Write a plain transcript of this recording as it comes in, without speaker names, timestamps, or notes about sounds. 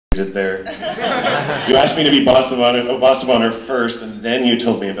did there. You asked me to be boss of honor first, and then you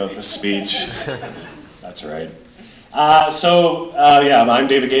told me about the speech. That's right. Yeah, I'm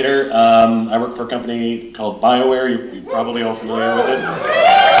David Gaider. I work for a company called BioWare. You're probably all familiar with it.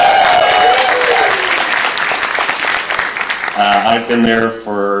 I've been there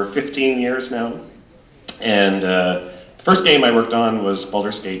for 15 years now, and the first game I worked on was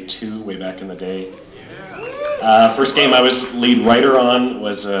Baldur's Gate 2 way back in the day. First game I was lead writer on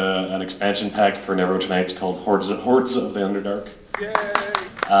was an expansion pack for Neverwinter Nights called Hordes of the Underdark.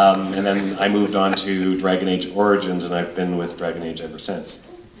 And then I moved on to Dragon Age Origins, and I've been with Dragon Age ever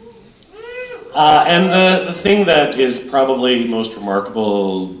since. And the thing that is probably most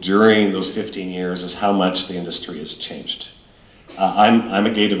remarkable during those 15 years is how much the industry has changed. I'm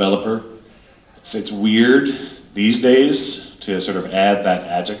a gay developer. It's weird these days to sort of add that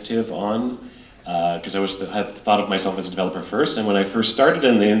adjective on, because I thought of myself as a developer first, and when I first started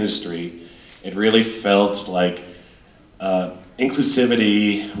in the industry, it really felt like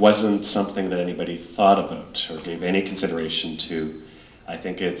inclusivity wasn't something that anybody thought about or gave any consideration to. I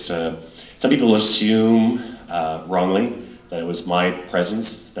think it's, some people assume, wrongly, that it was my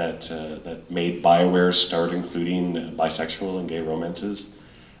presence that made BioWare start including bisexual and gay romances.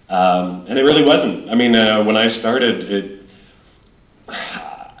 And it really wasn't. I mean, when I started,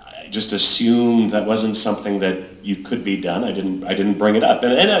 I just assumed that wasn't something that you could be done. I didn't bring it up.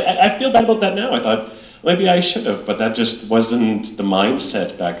 And I feel bad about that now. I thought, maybe I should have, but that just wasn't the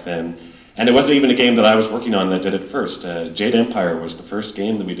mindset back then. And it wasn't even a game that I was working on that did it first. Jade Empire was the first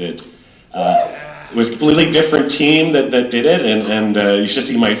game that we did. It was a completely different team that did it, and you should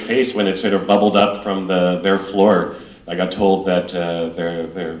see my face when it sort of bubbled up from their floor. I got told that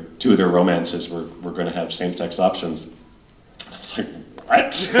two of their romances were going to have same-sex options. I was like,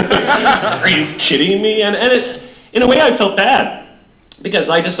 what? Are you kidding me? And in a way I felt bad, because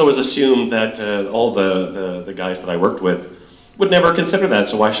I just always assumed that all the guys that I worked with would never consider that,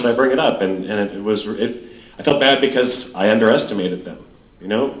 so why should I bring it up? And I felt bad because I underestimated them, you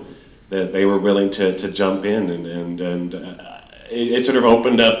know? That they were willing to jump in, and it sort of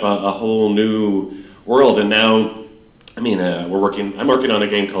opened up a whole new world. And now, I mean, I'm working on a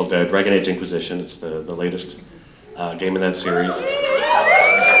game called Dragon Age Inquisition. It's the latest game in that series.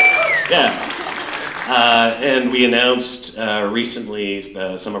 Yeah. And we announced recently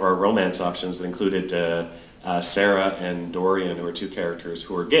some of our romance options that included Sarah and Dorian, who are two characters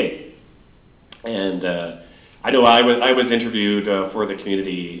who are gay. And I know I was interviewed for the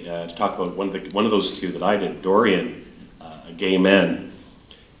community to talk about one of those two that I did, Dorian, a gay man.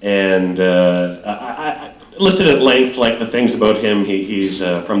 And I listed at length like the things about him. He's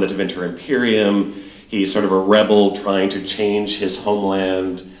from the Devinter Imperium. He's sort of a rebel trying to change his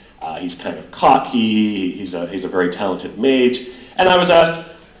homeland. He's kind of cocky. He's a very talented mage. And I was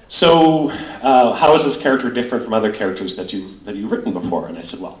asked, so how is this character different from other characters that you've written before? And I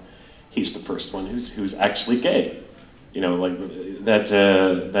said, well, he's the first one who's actually gay. You know, like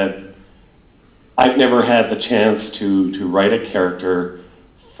that I've never had the chance to write a character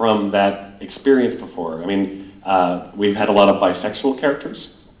from that experience before. I mean, we've had a lot of bisexual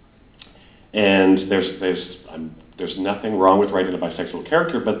characters, and there's nothing wrong with writing a bisexual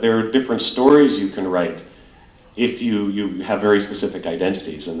character, but there are different stories you can write if you have very specific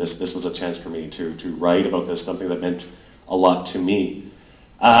identities, and this was a chance for me to write about this, something that meant a lot to me.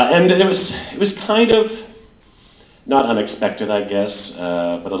 And it was kind of not unexpected, I guess,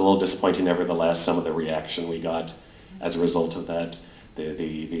 but a little disappointing nevertheless, some of the reaction we got as a result of that.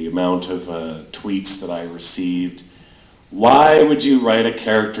 The amount of tweets that I received. Why would you write a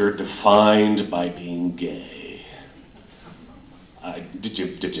character defined by being gay? Did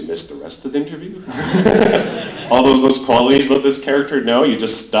you miss the rest of the interview? All those qualities about this character? No, you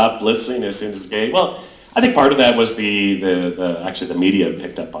just stopped listening as soon as it's gay? Well, I think part of that was actually the media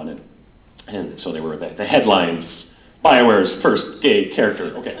picked up on it, and so they were the headlines. BioWare's first gay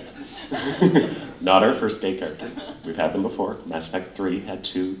character. Okay, not our first gay character. We've had them before. Mass Effect 3 had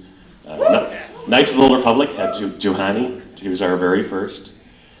two. Knights of the Old Republic had Juhani. He was our very first.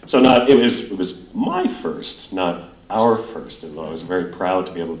 So it was my first, not our first. And I was very proud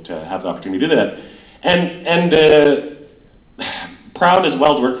to be able to have the opportunity to do that, and proud as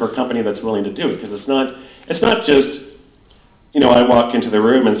well to work for a company that's willing to do it, because it's not just, you know, I walk into the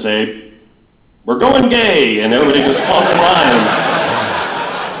room and say, we're going gay, and everybody just falls in line.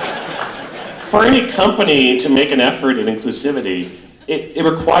 For any company to make an effort at inclusivity, it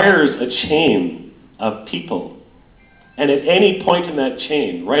requires a chain of people. And at any point in that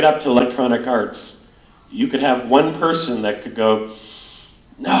chain, right up to Electronic Arts, you could have one person that could go,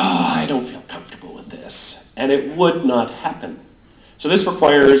 no, I don't feel comfortable with this. And it would not happen. So this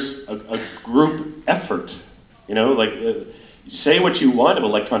requires a group effort. You know, like you say what you want of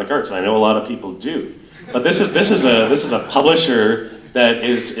Electronic Arts, and I know a lot of people do. But this is a publisher that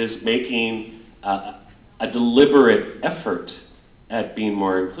is making a deliberate effort at being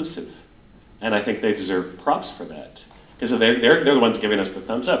more inclusive, and I think they deserve props for that because they're the ones giving us the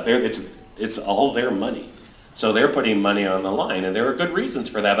thumbs up. It's all their money, so they're putting money on the line, and there are good reasons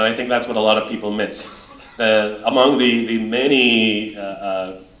for that. And I think that's what a lot of people miss. Among the many,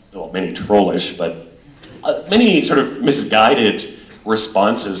 well, many trollish, but many sort of misguided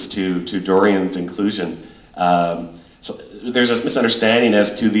responses to Dorian's inclusion. So there's this misunderstanding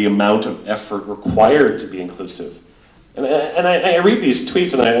as to the amount of effort required to be inclusive. And I read these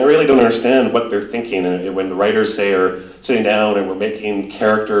tweets and I really don't understand what they're thinking. And when the writers say are sitting down and we're making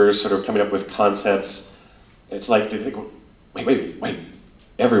characters, sort of coming up with concepts, it's like, do they go, wait,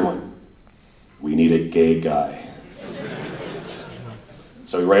 everyone. We need a gay guy.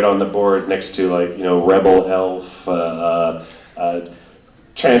 So we write on the board next to, like, you know, rebel elf,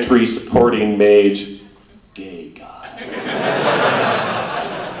 chantry supporting mage, gay guy.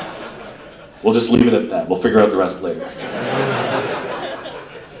 We'll just leave it at that. We'll figure out the rest later.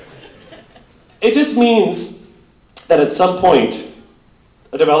 It just means that at some point,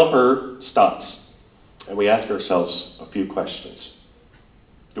 a developer stops and we ask ourselves a few questions.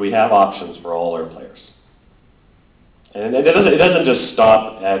 Do we have options for all our players? And it doesn't just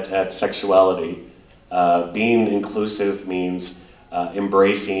stop at sexuality. Being inclusive means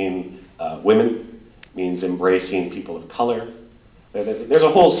embracing women, means embracing people of color. There's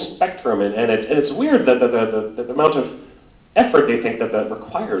a whole spectrum, and it's weird that the amount of effort they think that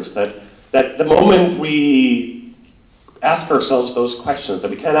requires, that the moment we ask ourselves those questions,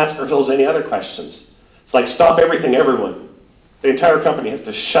 that we can't ask ourselves any other questions. It's like stop everything, everyone. The entire company has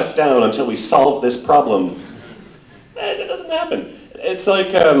to shut down until we solve this problem. It doesn't happen. It's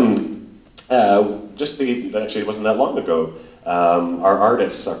like, actually it wasn't that long ago, our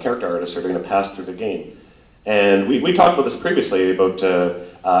artists, our character artists are doing a pass through the game. And we talked about this previously about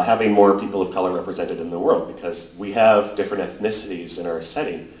having more people of color represented in the world because we have different ethnicities in our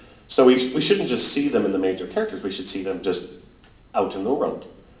setting. So we shouldn't just see them in the major characters, we should see them just out in the world.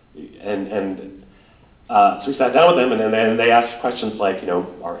 So we sat down with them, and then they asked questions like, you know,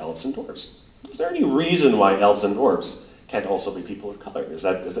 are elves and dwarves? Is there any reason why elves and dwarves can't also be people of color?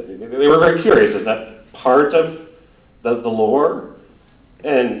 They were very curious. Is that part of the lore?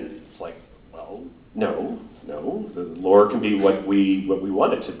 And it's like, well, no. The lore can be what we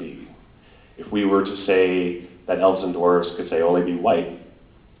want it to be. If we were to say that elves and dwarves could say only be white,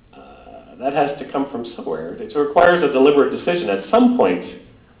 that has to come from somewhere. It requires a deliberate decision at some point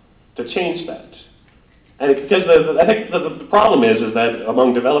to change that. And because I think the problem is that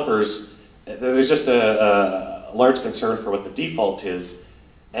among developers, there's just a large concern for what the default is,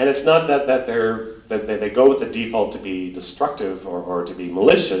 and it's not that they go with the default to be destructive or to be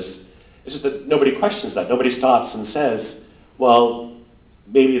malicious. It's just that nobody questions that. Nobody stops and says, well,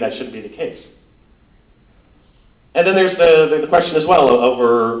 maybe that shouldn't be the case. And then there's the question as well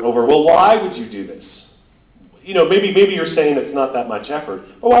over well, why would you do this? You know, maybe you're saying it's not that much effort,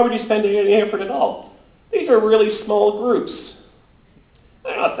 but why would you spend any effort at all? These are really small groups.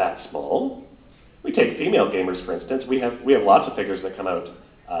 They're not that small. We take female gamers, for instance. We have lots of figures that come out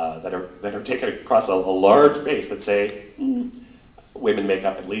that are taken across a large base that say women make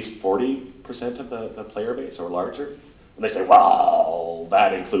up at least 40% of the player base or larger. And they say, wow,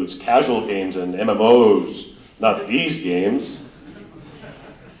 that includes casual games and MMOs, not these games.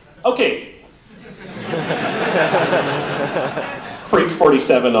 Okay.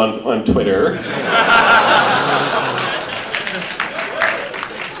 Freak47 on Twitter.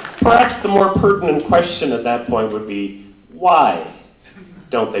 Perhaps the more pertinent question at that point would be, why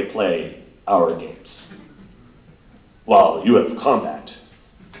don't they play our games? Well, you have combat.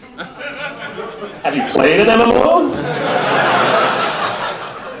 Have you played an MMO?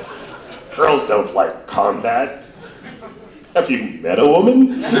 Girls don't like combat. Have you met a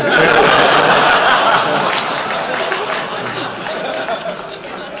woman?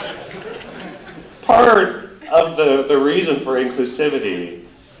 Part of the reason for inclusivity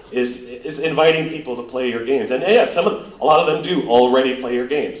is inviting people to play your games. And yeah, a lot of them do already play your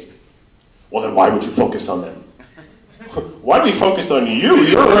games. Well, then why would you focus on them? Why do we focus on you?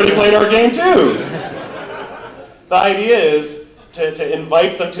 You're already playing our game too. The idea is to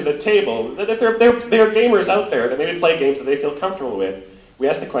invite them to the table. That if there are gamers out there that maybe play games that they feel comfortable with, we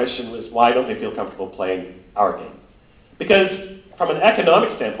ask the question is, why don't they feel comfortable playing our game? Because from an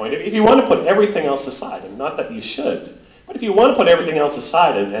economic standpoint, if you want to put everything else aside, and not that you should, but if you want to put everything else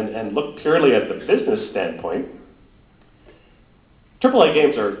aside and look purely at the business standpoint, AAA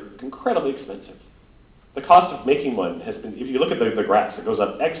games are incredibly expensive. The cost of making one has been, if you look at the graphs, it goes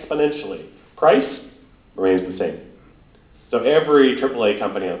up exponentially. Price remains the same. So every AAA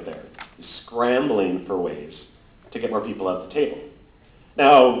company out there is scrambling for ways to get more people at the table.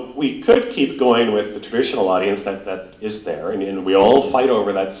 Now, we could keep going with the traditional audience that is there, and we all fight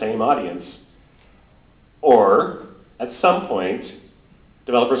over that same audience. Or, at some point,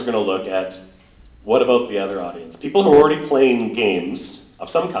 developers are going to look at, what about the other audience? People who are already playing games of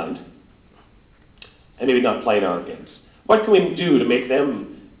some kind, and maybe not playing our games. What can we do to make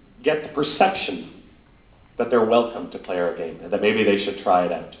them get the perception that they're welcome to play our game, and that maybe they should try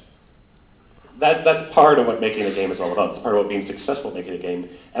it out? That's part of what making a game is all about. It's part of what being successful at making a game.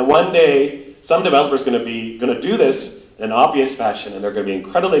 And one day, some developer's going to do this in an obvious fashion, and they're going to be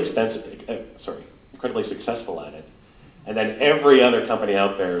incredibly successful at it. And then every other company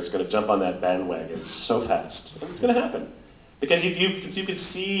out there is going to jump on that bandwagon so fast. And it's going to happen. Because you can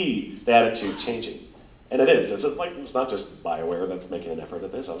see the attitude changing. And it is. It's not just BioWare that's making an effort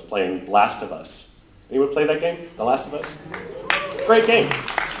at this. I was playing Last of Us. Anyone play that game? The Last of Us? Great game.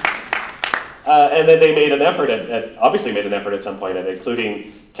 And then they made an effort obviously made an effort at some point at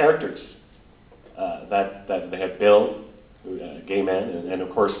including characters that they had Bill, a gay man, and of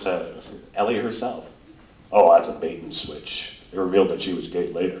course Ellie herself. Oh, that's a bait and switch. They revealed that she was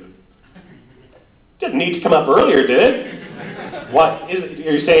gay later. Didn't need to come up earlier, did it? What are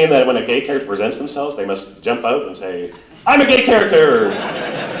you saying that when a gay character presents themselves, they must jump out and say, "I'm a gay character"?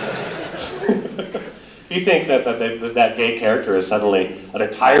 If you think that gay character is suddenly an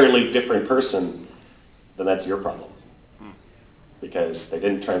entirely different person, then that's your problem. Because they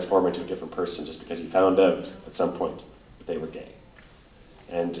didn't transform into a different person just because you found out at some point that they were gay.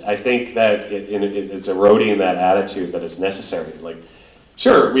 And I think that it's eroding that attitude that is necessary. Like,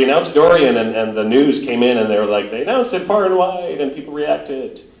 sure, we announced Dorian and the news came in and they were like, they announced it far and wide and people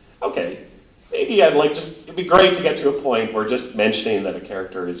reacted. Okay, maybe it'd be great to get to a point where just mentioning that a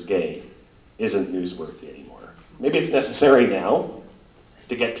character is gay isn't newsworthy anymore. Maybe it's necessary now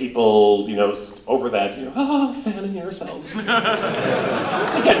to get people, over that, fanning yourselves.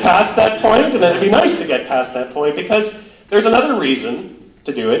 To get past that point, and then it'd be nice to get past that point because there's another reason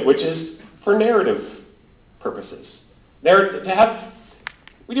to do it, which is for narrative purposes. When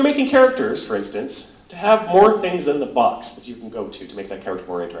you're making characters, for instance, to have more things in the box that you can go to make that character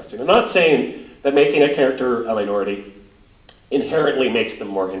more interesting. I'm not saying that making a character a minority inherently makes them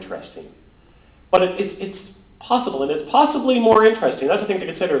more interesting. But it's possible, and it's possibly more interesting. That's a thing to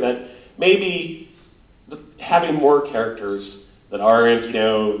consider, that maybe having more characters that aren't,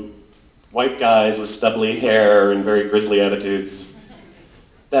 white guys with stubbly hair and very grisly attitudes,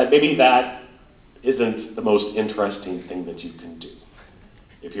 that maybe that isn't the most interesting thing that you can do.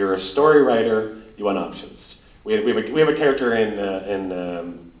 If you're a story writer, you want options. We have a character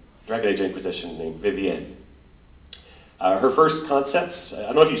in Dragon Age Inquisition named Vivienne. Her first concepts, I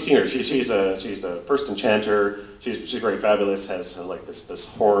don't know if you've seen her, she's the first enchanter, she's very fabulous, has like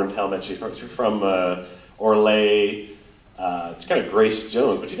this horned helmet, she's from Orlais, it's kind of Grace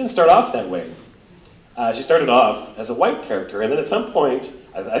Jones, but she didn't start off that way. She started off as a white character, and then at some point,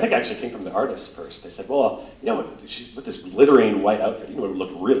 I think it actually came from the artist first, they said, well, she's with this glittering white outfit, what would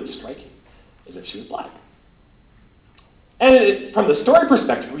look really striking, is if she was black. And from the story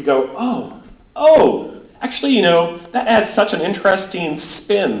perspective, we go, oh, actually, that adds such an interesting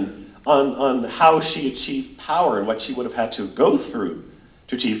spin on how she achieved power and what she would have had to go through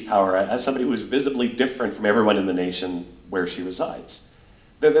to achieve power as somebody who is visibly different from everyone in the nation where she resides.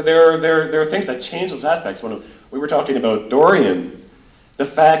 There are things that change those aspects. When we were talking about Dorian, the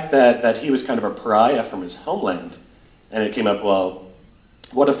fact that he was kind of a pariah from his homeland, and it came up, well,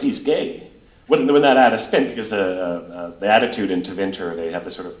 what if he's gay? Wouldn't that add a spin? Because the attitude in Tevinter, they have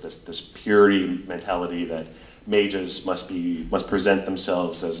this purity mentality that mages must present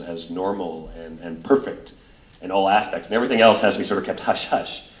themselves as normal and perfect in all aspects, and everything else has to be sort of kept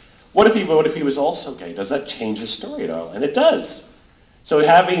hush-hush. What if he was also gay? Does that change his story at all? And it does. So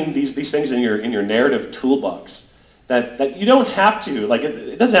having these things in your narrative toolbox that you don't have to,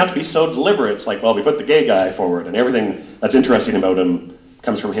 it doesn't have to be so deliberate. It's like, well, we put the gay guy forward and everything that's interesting about him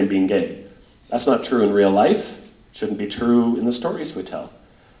comes from him being gay. That's not true in real life. Shouldn't be true in the stories we tell.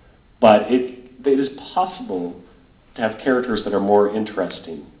 But it is possible to have characters that are more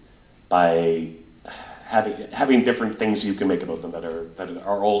interesting by having different things you can make about them that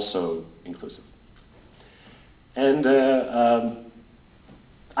are also inclusive. And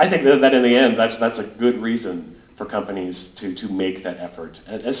I think that in the end, that's a good reason for companies to make that effort,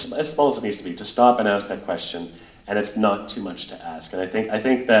 as small as it needs to be, to stop and ask that question. And it's not too much to ask. And I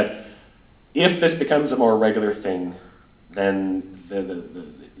think that if this becomes a more regular thing, then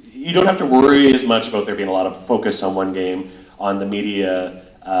you don't have to worry as much about there being a lot of focus on one game, on the media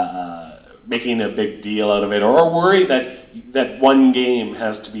making a big deal out of it, or worry that one game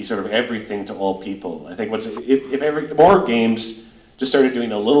has to be sort of everything to all people. I think if more games just started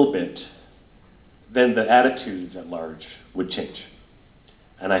doing a little bit, then the attitudes at large would change.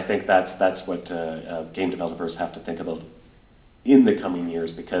 And I think that's what game developers have to think about in the coming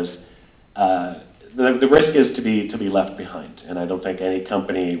years, because the risk is to be left behind, and I don't think any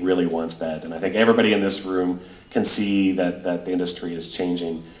company really wants that. And I think everybody in this room can see that the industry is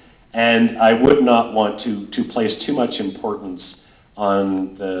changing. And I would not want to place too much importance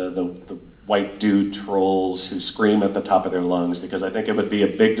on the white dude trolls who scream at the top of their lungs, because I think it would be a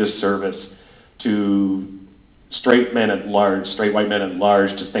big disservice to straight men at large, straight white men at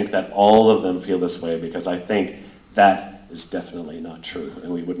large, to think that all of them feel this way, because I think that is definitely not true, and I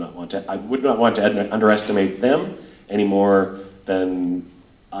would not want to underestimate them any more than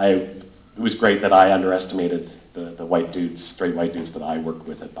it was great that I underestimated the white dudes, straight white dudes that I worked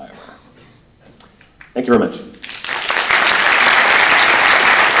with at BioWare. Thank you very much.